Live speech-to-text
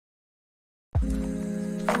Hey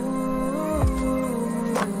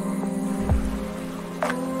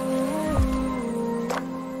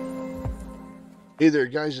there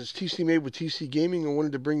guys, it's TC Made with TC Gaming. I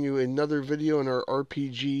wanted to bring you another video in our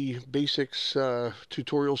RPG Basics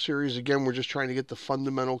tutorial series. Again, we're just trying to get the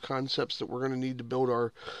fundamental concepts that we're going to need to build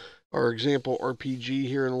our example RPG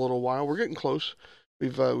here in a little while. We're getting close.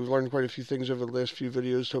 We've learned quite a few things over the last few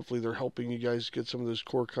videos. Hopefully they're helping you guys get some of those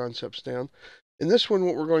core concepts down. In this one,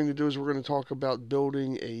 what we're going to do is we're going to talk about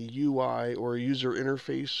building a UI or a user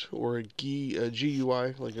interface or a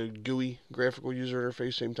GUI, like a GUI, graphical user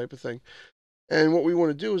interface, same type of thing. And what we want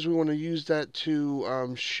to do is we want to use that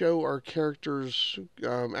to show our characters'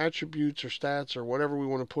 attributes or stats or whatever we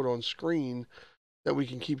want to put on screen, that we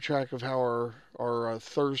can keep track of how our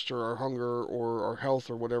thirst or our hunger or our health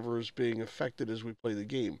or whatever is being affected as we play the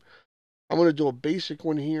game. I'm going to do a basic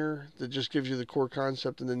one here that just gives you the core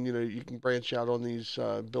concept, and then you can branch out on these,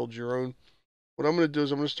 build your own. What I'm going to do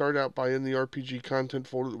is I'm going to start out by in the RPG content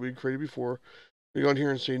folder that we created before. We go in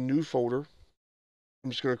here and say new folder.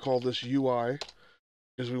 I'm just going to call this UI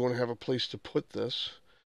because we want to have a place to put this.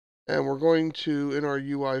 And we're going to, in our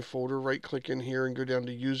UI folder, right click in here and go down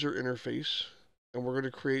to user interface. And we're going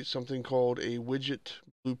to create something called a widget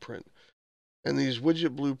blueprint. And these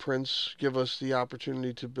widget blueprints give us the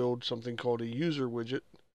opportunity to build something called a user widget.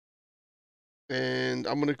 And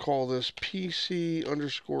I'm going to call this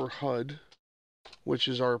PC_HUD, which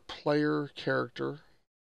is our player character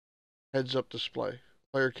heads up display,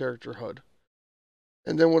 player character HUD.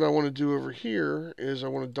 And then what I want to do over here is I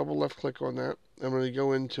want to double left click on that. I'm going to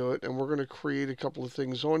go into it, and we're going to create a couple of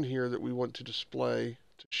things on here that we want to display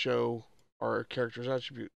to show our character's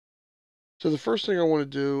attribute. So the first thing I want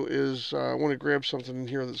to do is I want to grab something in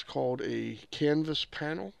here that's called a canvas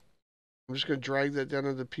panel. I'm just going to drag that down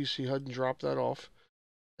into the PC HUD and drop that off.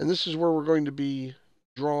 And this is where we're going to be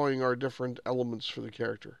drawing our different elements for the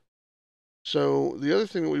character. So the other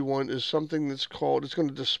thing that we want is something that's called, it's going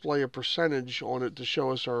to display a percentage on it to show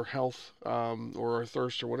us our health or our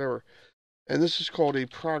thirst or whatever. And this is called a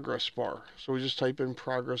progress bar. So we just type in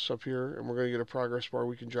progress up here, and we're going to get a progress bar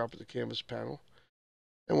we can drop at the canvas panel.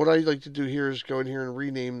 And what I'd like to do here is go in here and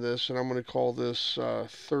rename this, and I'm going to call this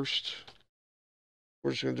thirst.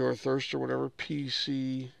 We're just going to do our thirst or whatever,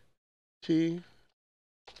 PCT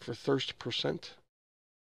for thirst percent.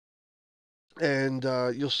 And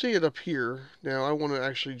you'll see it up here. Now I want to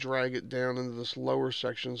actually drag it down into this lower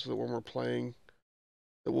section so that when we're playing,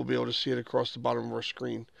 that we'll be able to see it across the bottom of our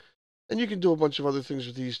screen. And you can do a bunch of other things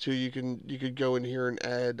with these too. You could go in here and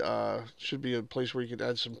add, should be a place where you could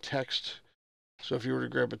add some text. So if you were to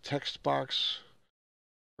grab a text box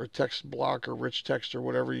or text block or rich text or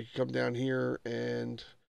whatever, you can come down here and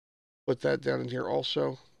put that down in here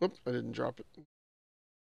also. Oop, I didn't drop it.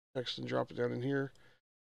 Text and drop it down in here.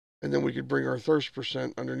 And then we could bring our thirst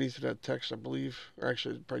percent underneath of that text, I believe. Or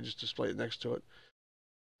actually, I'd probably just display it next to it.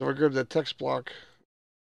 So if I grab that text block,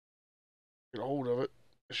 get a hold of it,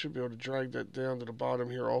 I should be able to drag that down to the bottom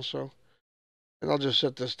here also. And I'll just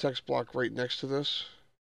set this text block right next to this.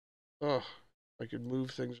 Oh, I could move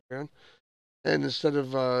things around. And instead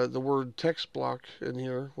of the word text block in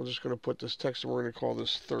here, we're just going to put this text, and we're going to call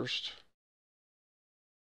this thirst.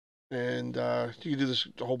 And you can do this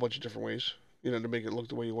a whole bunch of different ways, to make it look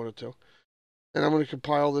the way you want it to. And I'm going to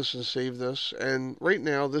compile this and save this. And right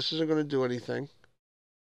now, this isn't going to do anything.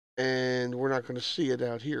 And we're not going to see it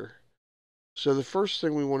out here. So the first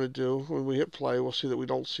thing we want to do when we hit play, we'll see that we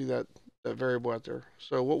don't see that variable out there.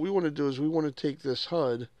 So what we want to do is we want to take this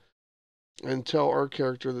HUD and tell our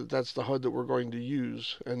character that that's the HUD that we're going to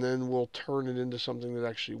use. And then we'll turn it into something that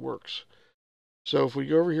actually works. So if we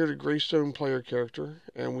go over here to Greystone player character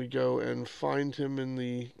and we go and find him in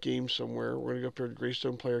the game somewhere, we're going to go up here to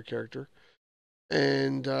Greystone player character.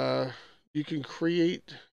 And you can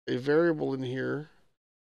create a variable in here.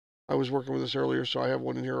 I was working with this earlier, so I have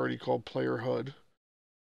one in here already called player HUD.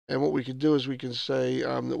 And what we can do is we can say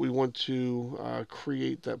that we want to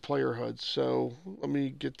create that player HUD. So let me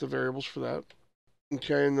get the variables for that.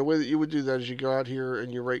 Okay, and the way that you would do that is you go out here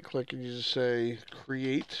and you right click and you just say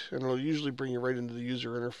create, and it'll usually bring you right into the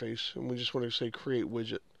user interface. And we just want to say create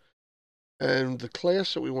widget. And the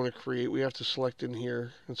class that we want to create, we have to select in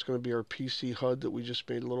here. It's going to be our PC HUD that we just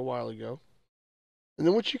made a little while ago. And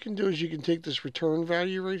then what you can do is you can take this return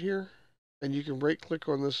value right here, and you can right click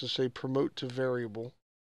on this and say promote to variable.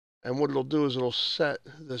 And what it'll do is it'll set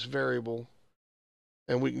this variable,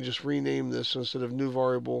 and we can just rename this. Instead of new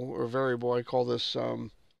variable or variable, I call this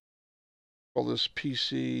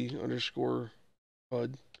PC_HUD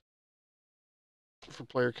for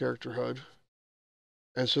player character HUD.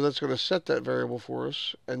 And so that's going to set that variable for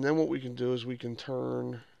us. And then what we can do is we can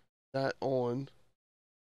turn that on,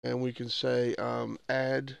 and we can say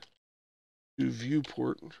add to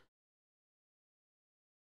viewport.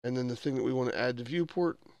 And then the thing that we want to add to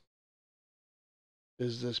viewport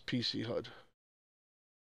is this PC HUD.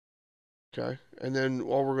 Okay, and then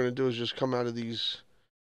all we're going to do is just come out of these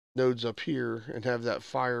nodes up here and have that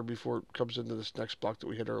fire before it comes into this next block that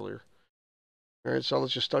we had earlier. All right, so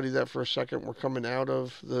let's just study that for a second. We're coming out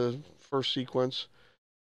of the first sequence,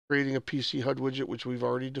 creating a PC HUD widget, which we've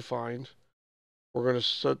already defined. We're going to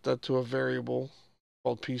set that to a variable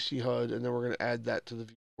called PC HUD, and then we're going to add that to the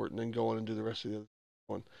viewport and then go on and do the rest of the other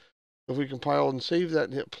one. If we compile and save that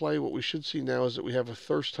and hit play, what we should see now is that we have a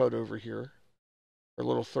thirst HUD over here, our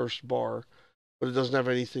little thirst bar, but it doesn't have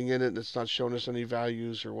anything in it, and it's not showing us any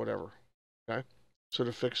values or whatever. Okay, so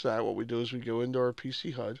to fix that, what we do is we go into our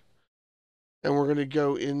PC HUD, and we're going to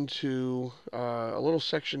go into a little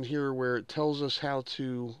section here where it tells us how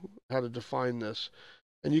to define this.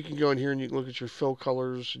 And you can go in here and you can look at your fill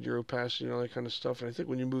colors and your opacity and all that kind of stuff. And I think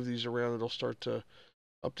when you move these around, it'll start to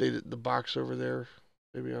update it, the box over there.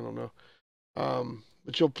 Maybe, I don't know.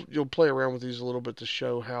 But you'll play around with these a little bit to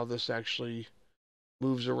show how this actually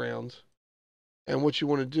moves around. And what you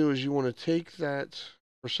want to do is you want to take that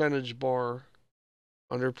percentage bar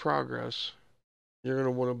under progress. You're going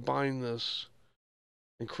to want to bind this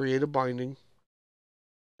and create a binding.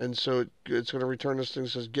 And so it's going to return this thing that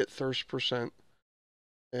says get thirst percent.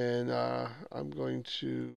 And I'm going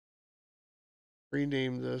to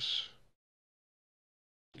rename this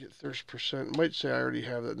get thirst percent. It might say I already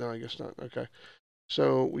have that. No, I guess not. Okay.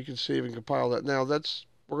 So we can save and compile that. Now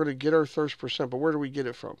we're going to get our thirst percent, but where do we get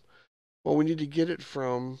it from? Well, we need to get it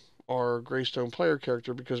from our Greystone player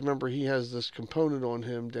character because remember he has this component on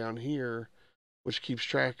him down here which keeps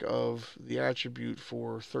track of the attribute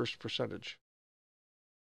for thirst percentage.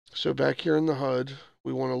 So back here in the HUD,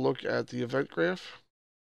 we want to look at the event graph.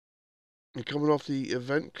 And coming off the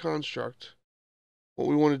event construct, what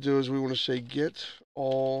we want to do is we want to say get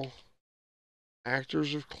all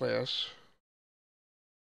actors of class.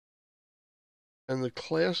 And the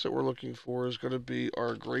class that we're looking for is going to be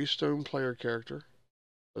our Greystone player character.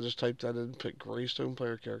 I'll just type that in, pick Greystone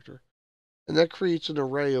player character. And that creates an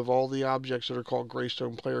array of all the objects that are called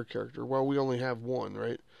Greystone player character. Well, we only have one,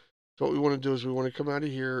 right? So what we want to do is we want to come out of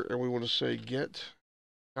here and we want to say get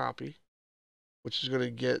copy, which is going to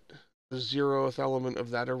get the 0th element of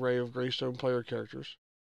that array of Greystone player characters.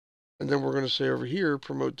 And then we're going to say over here,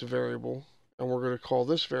 promote to variable, and we're going to call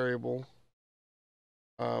this variable,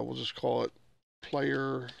 we'll just call it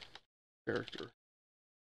player character.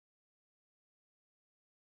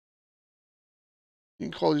 You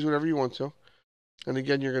can call these whatever you want to. And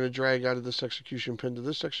again, you're going to drag out of this execution pin to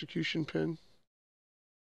this execution pin.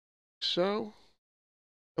 So,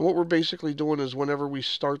 and what we're basically doing is whenever we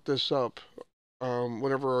start this up,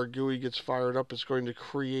 whenever our GUI gets fired up, it's going to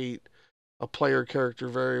create a player character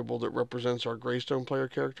variable that represents our Greystone player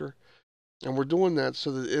character. And we're doing that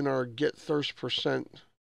so that in our get thirst percent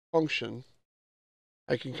function,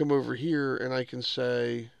 I can come over here and I can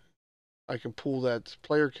say, I can pull that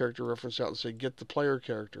player character reference out and say get the player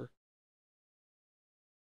character.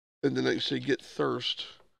 And then I say get thirst,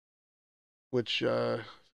 which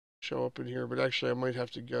show up in here. But actually I might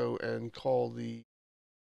have to go and call the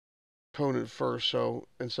component first. So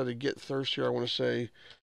instead of get thirst here, I want to say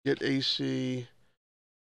get AC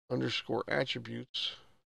underscore attributes.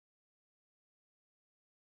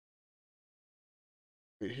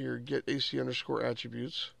 Right here, get AC underscore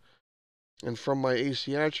attributes. And from my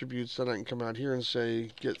AC attributes, then I can come out here and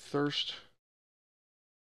say get thirst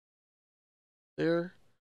there.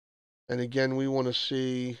 And again, we want to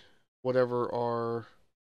see whatever our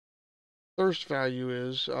thirst value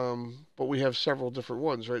is, but we have several different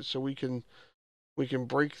ones, right? So we can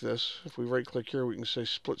break this. If we right click here, we can say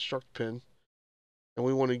split struct pin. And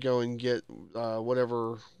we want to go and get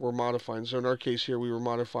whatever we're modifying. So in our case here, we were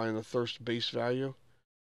modifying the thirst base value.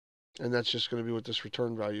 And that's just going to be what this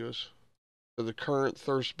return value is. So the current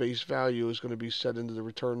thirst base value is going to be set into the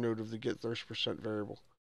return node of the get thirst percent variable.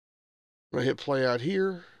 When I hit play out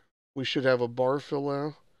here, we should have a bar fill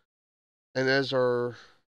now. And as our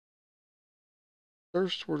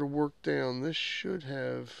thirst were to work down, this should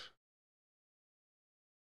have...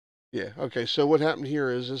 Yeah, okay, so what happened here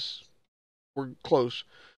is this, we're close.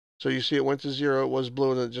 So you see it went to 0, it was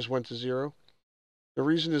blue, and it just went to 0. The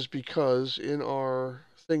reason is because in our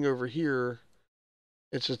thing over here,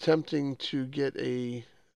 it's attempting to get a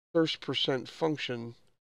thirst percent function.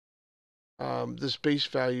 This base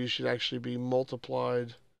value should actually be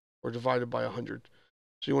multiplied or divided by 100.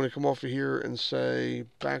 So you want to come off of here and say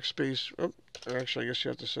backspace. Oh, actually, I guess you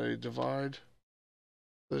have to say divide.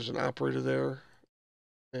 There's an operator there.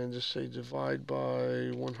 and just say divide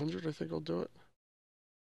by 100. I think I'll do it.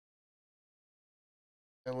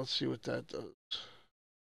 And let's see what that does.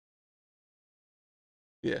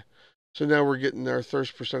 Yeah. So now we're getting our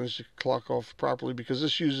thirst percentage to clock off properly because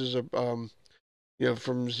this uses a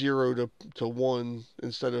from 0 to 1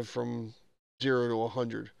 instead of from 0 to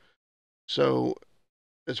 100. So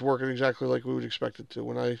it's working exactly like we would expect it to.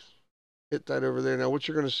 When I hit that over there, now what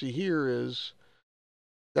you're going to see here is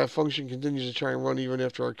that function continues to try and run even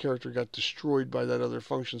after our character got destroyed by that other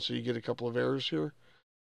function, so you get a couple of errors here.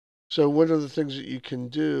 So one of the things that you can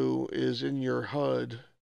do is in your HUD,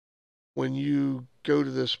 when you go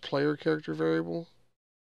to this player character variable,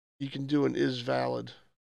 you can do an is valid.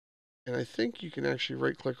 And I think you can actually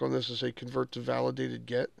right click on this and say convert to validated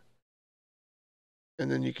get. And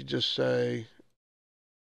then you could just say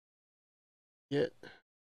get.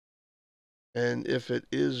 And if it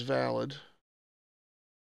is valid,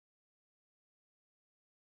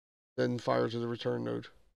 then fire to the return node.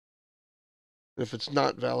 And if it's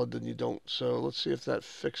not valid, then you don't. So let's see if that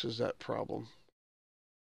fixes that problem.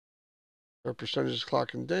 Our percentage is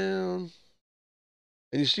clocking down.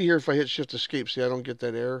 And you see here, if I hit shift escape, see, I don't get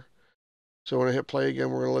that error. So when I hit play again,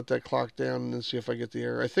 we're going to let that clock down and then see if I get the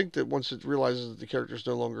error. I think that once it realizes that the character is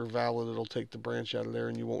no longer valid, it'll take the branch out of there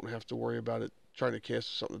and you won't have to worry about it trying to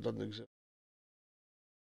cast something that doesn't exist.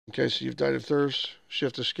 Okay, so you've died of thirst,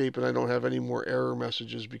 shift escape, and I don't have any more error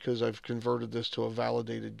messages because I've converted this to a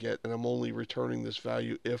validated get, and I'm only returning this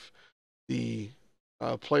value if the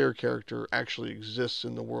player character actually exists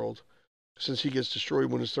in the world. Since he gets destroyed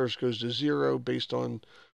when his thirst goes to 0 based on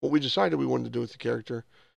what we decided we wanted to do with the character,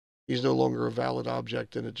 he's no longer a valid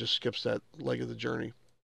object and it just skips that leg of the journey.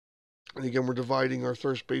 And again, we're dividing our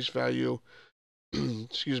thirst base value,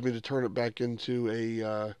 excuse me, to turn it back into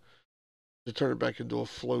a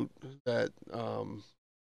float that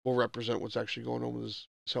will represent what's actually going on with his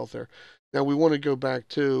health there. Now we want to go back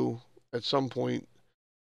to at some point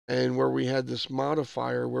and where we had this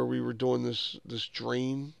modifier where we were doing this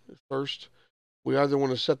drain first. We either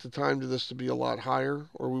want to set the time to this to be a lot higher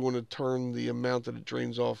or we want to turn the amount that it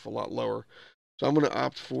drains off a lot lower. So I'm going to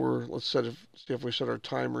opt for, see if we set our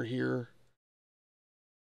timer here.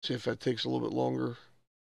 See if that takes a little bit longer.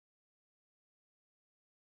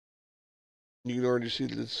 You can already see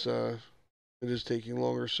that it is taking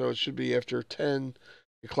longer. So it should be after 10,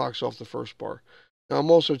 it clocks off the first bar. Now I'm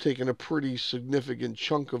also taking a pretty significant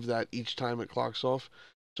chunk of that each time it clocks off.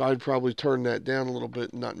 So I'd probably turn that down a little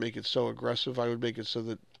bit and not make it so aggressive. I would make it so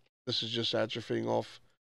that this is just atrophying off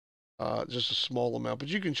just a small amount. But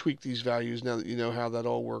you can tweak these values now that you know how that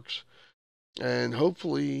all works. And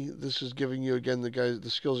hopefully this is giving you, again, the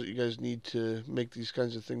skills that you guys need to make these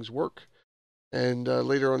kinds of things work. And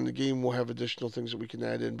later on in the game, we'll have additional things that we can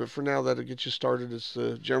add in. But for now, that'll get you started. It's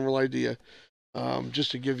the general idea.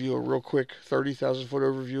 Just to give you a real quick 30,000 foot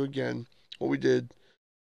overview again, what we did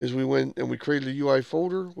is we went and we created a UI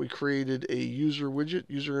folder. We created a user widget,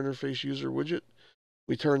 user interface user widget.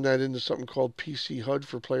 We turned that into something called PC HUD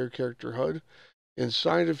for player character HUD.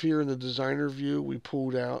 Inside of here in the designer view, we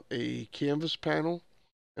pulled out a canvas panel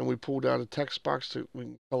and we pulled out a text box to we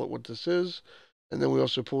can tell it what this is. And then we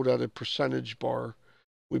also pulled out a percentage bar.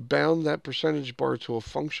 We bound that percentage bar to a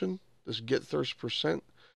function, this get thirst percent.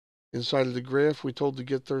 Inside of the graph, we told the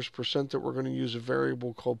get thirst percent that we're going to use a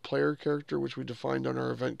variable called player character, which we defined on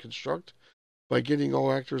our event construct by getting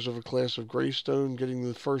all actors of a class of Greystone, getting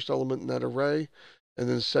the first element in that array, and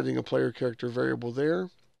then setting a player character variable there.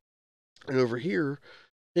 And over here,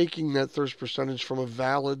 taking that thirst percentage from a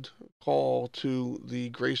valid call to the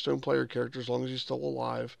Greystone player character, as long as he's still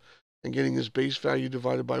alive, and getting his base value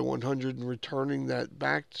divided by 100 and returning that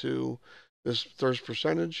back to this thirst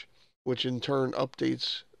percentage, which in turn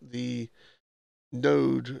updates the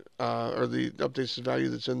node, updates the value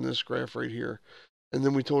that's in this graph right here. And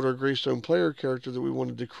then we told our Greystone player character that we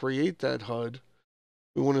wanted to create that HUD.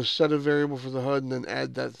 We want to set a variable for the HUD and then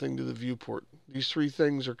add that thing to the viewport. These three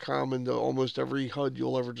things are common to almost every HUD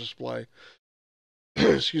you'll ever display.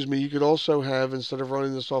 Excuse me. You could also have, instead of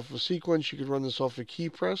running this off of a sequence, you could run this off a key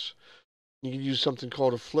press. You could use something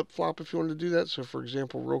called a flip-flop if you want to do that. So for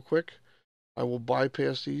example, real quick, I will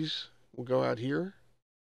bypass these. We'll go out here.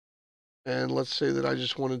 And let's say that I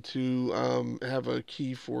just wanted to have a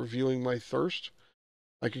key for viewing my thirst.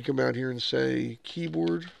 I could come out here and say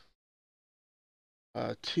keyboard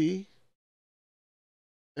T.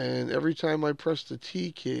 And every time I press the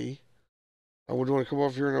T key, I would want to come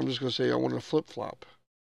over here and I'm just going to say I want a flip-flop.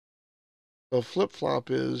 So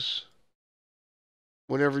flip-flop is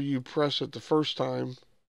whenever you press it the first time,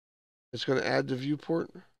 it's going to add the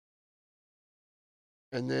viewport.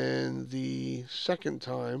 And then the second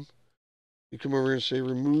time, You come over here and say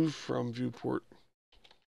remove from viewport.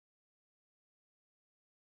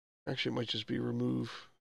 Actually, it might just be remove.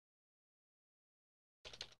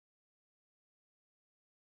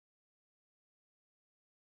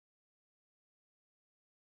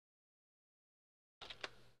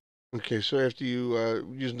 Okay, so after you,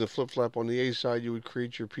 using the flip-flap on the A side, you would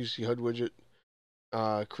create your PC HUD widget,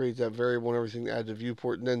 create that variable and everything, add the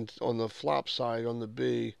viewport, and then on the flop side, on the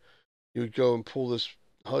B, you would go and pull this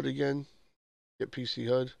HUD again, get PC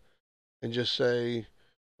HUD, and just say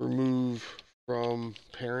remove from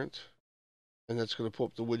parent, and that's going to pull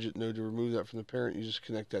up the widget node to remove that from the parent. You just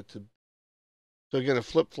connect that to. So again, a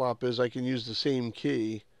flip-flop is I can use the same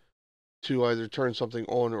key to either turn something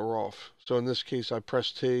on or off. So in this case, I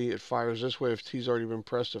press T, it fires this way. If T's already been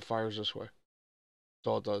pressed, it fires this way. That's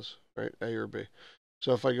all it does, right? A or B.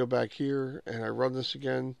 So if I go back here and I run this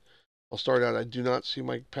again, I'll start out, I do not see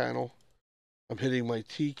my panel. I'm hitting my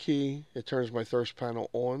T key, it turns my thirst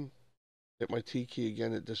panel on. Hit my T key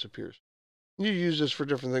again, it disappears. You use this for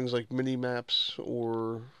different things like mini maps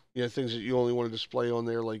or things that you only want to display on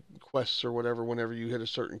there, like quests or whatever. Whenever you hit a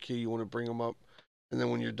certain key, you want to bring them up, and then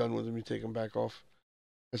when you're done with them, you take them back off.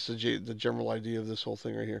 That's the general idea of this whole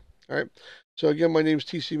thing right here. All right. So again, my name is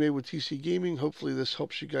TC Made with TC Gaming. Hopefully this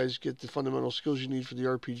helps you guys get the fundamental skills you need for the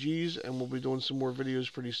RPGs, and we'll be doing some more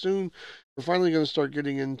videos pretty soon. We're finally going to start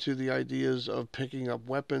getting into the ideas of picking up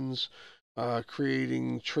weapons,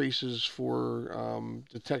 creating traces for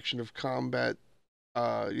detection of combat,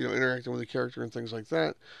 interacting with the character and things like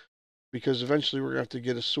that. Because eventually we're going to have to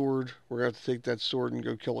get a sword. We're going to have to take that sword and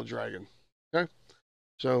go kill a dragon. Okay?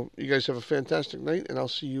 So you guys have a fantastic night, and I'll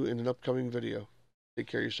see you in an upcoming video. Take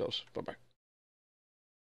care of yourselves. Bye-bye.